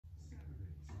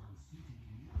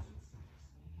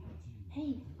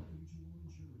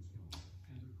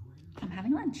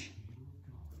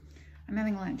I'm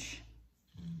having lunch.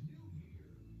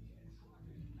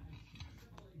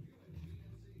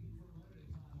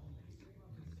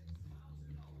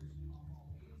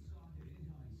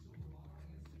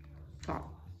 Got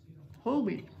whole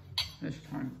wheat this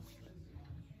time.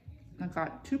 I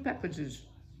got 2 packages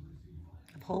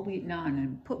of whole wheat naan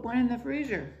and put one in the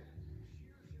freezer.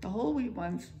 The whole wheat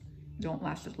ones don't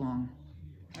last as long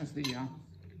as the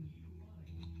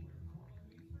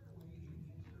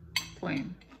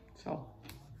plain. So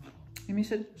Amy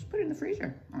said, just put it in the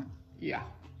freezer. Yeah,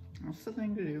 that's the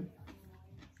thing to do.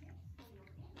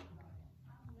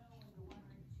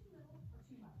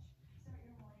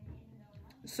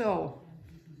 So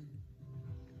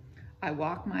I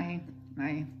walk my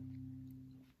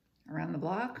around the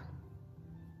block,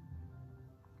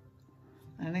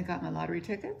 and I got my lottery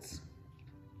tickets.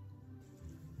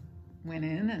 Went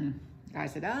in, and the guy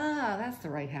said, "Ah, that's the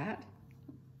right hat.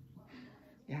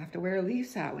 You have to wear a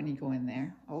Leafs hat when you go in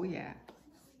there." Oh yeah.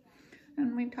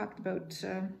 And we talked about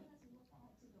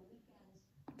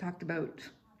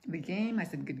the game. I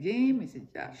said, "Good game." He said,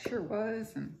 "Yeah, sure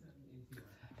was," and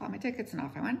bought my tickets, and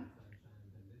off I went.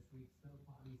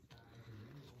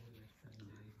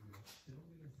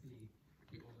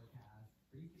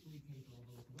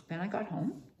 Then I got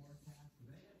home,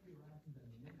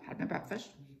 had my breakfast,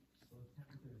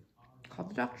 called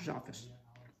the doctor's office,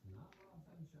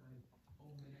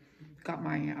 got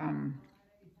my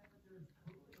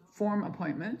form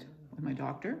appointment with my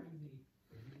doctor.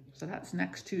 So that's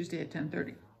next Tuesday at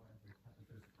 10:30.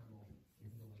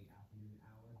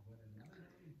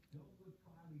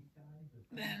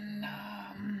 Then,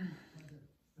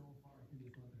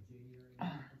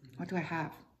 what do I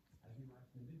have?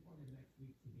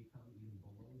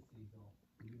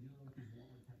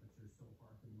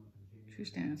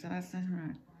 Tuesday, so that's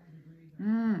right.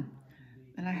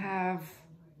 And I have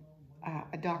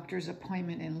a doctor's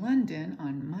appointment in London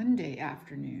on Monday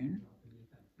afternoon.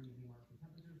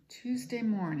 Tuesday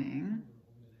morning,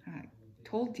 I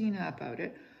told Dina about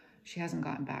it. She hasn't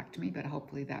gotten back to me, but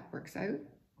hopefully that works out.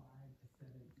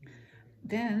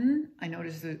 Then I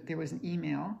noticed that there was an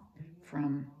email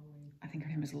from, I think her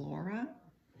name is Laura.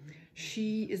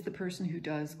 She is the person who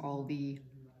does all the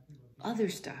other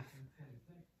stuff.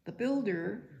 The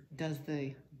builder does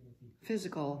the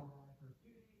physical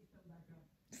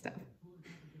stuff.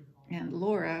 And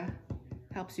Laura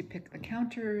helps you pick the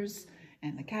counters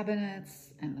and the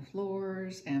cabinets and the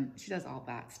floors, and she does all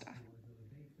that stuff.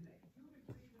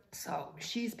 So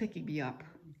she's picking me up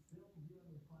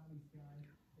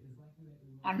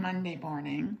on Monday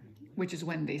morning, which is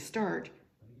when they start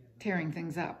tearing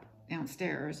things up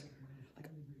downstairs.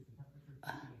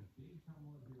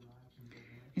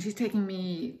 And she's taking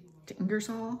me to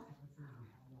Ingersoll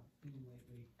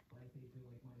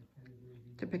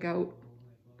to pick out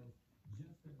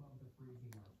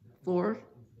floors.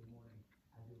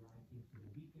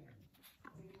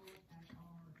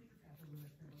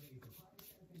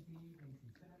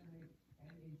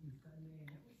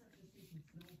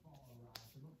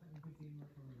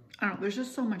 I don't know, there's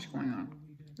just so much going on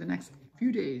the next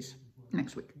few days,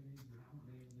 next week.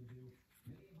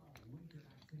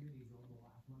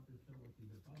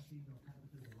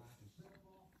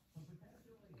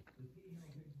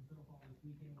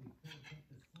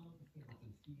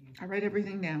 I write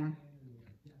everything down,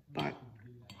 but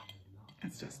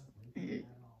it's just, then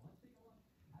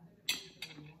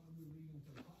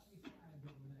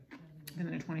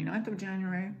the 29th of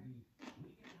January,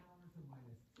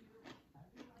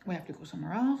 we have to go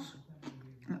somewhere else.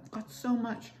 I've got so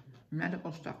much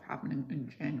medical stuff happening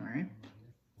in January.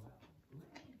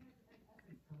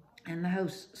 And the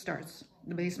house starts,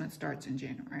 the basement starts in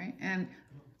January, and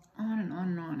on and on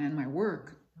and on. And my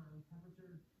work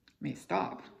may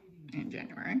stop in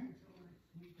January.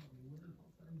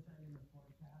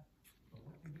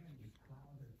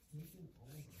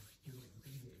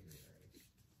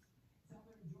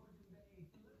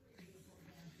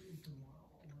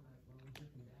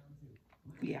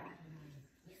 Yeah.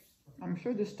 I'm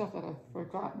sure there's stuff that I've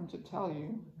forgotten to tell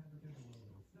you.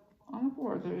 On the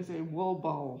floor, there is a wool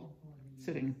ball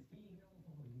sitting.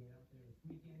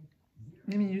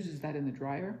 Amy uses that in the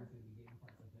dryer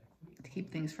to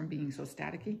keep things from being so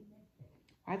staticky.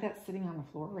 Why that's sitting on the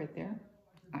floor right there,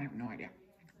 I have no idea.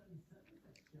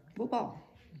 Wool ball.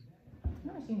 I've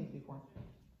never seen these before.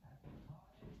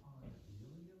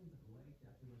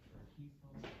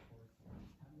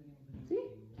 See?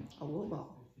 A wool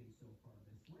ball.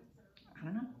 I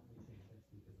don't know.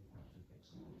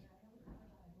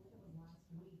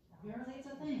 Apparently it's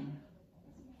a thing.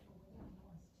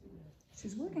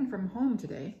 She's working from home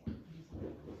today,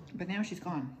 but now she's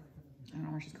gone. I don't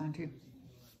know where she's gone to.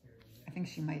 I think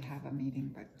she might have a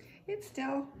meeting, but it's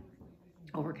still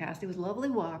overcast. It was a lovely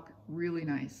walk, really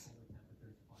nice.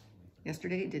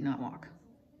 Yesterday, did not walk.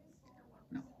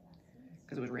 No,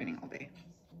 because it was raining all day.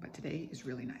 But today is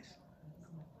really nice.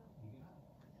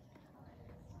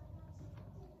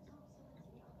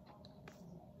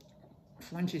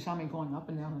 So when she saw me going up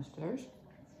and down the stairs,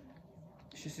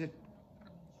 she said,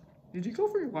 "Did you go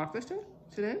for your walk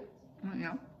today?" I went,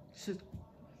 "Yeah." She said,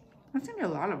 "That's gonna be a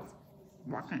lot of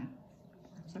walking."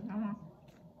 I said, "I don't know.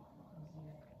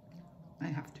 I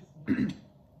have to."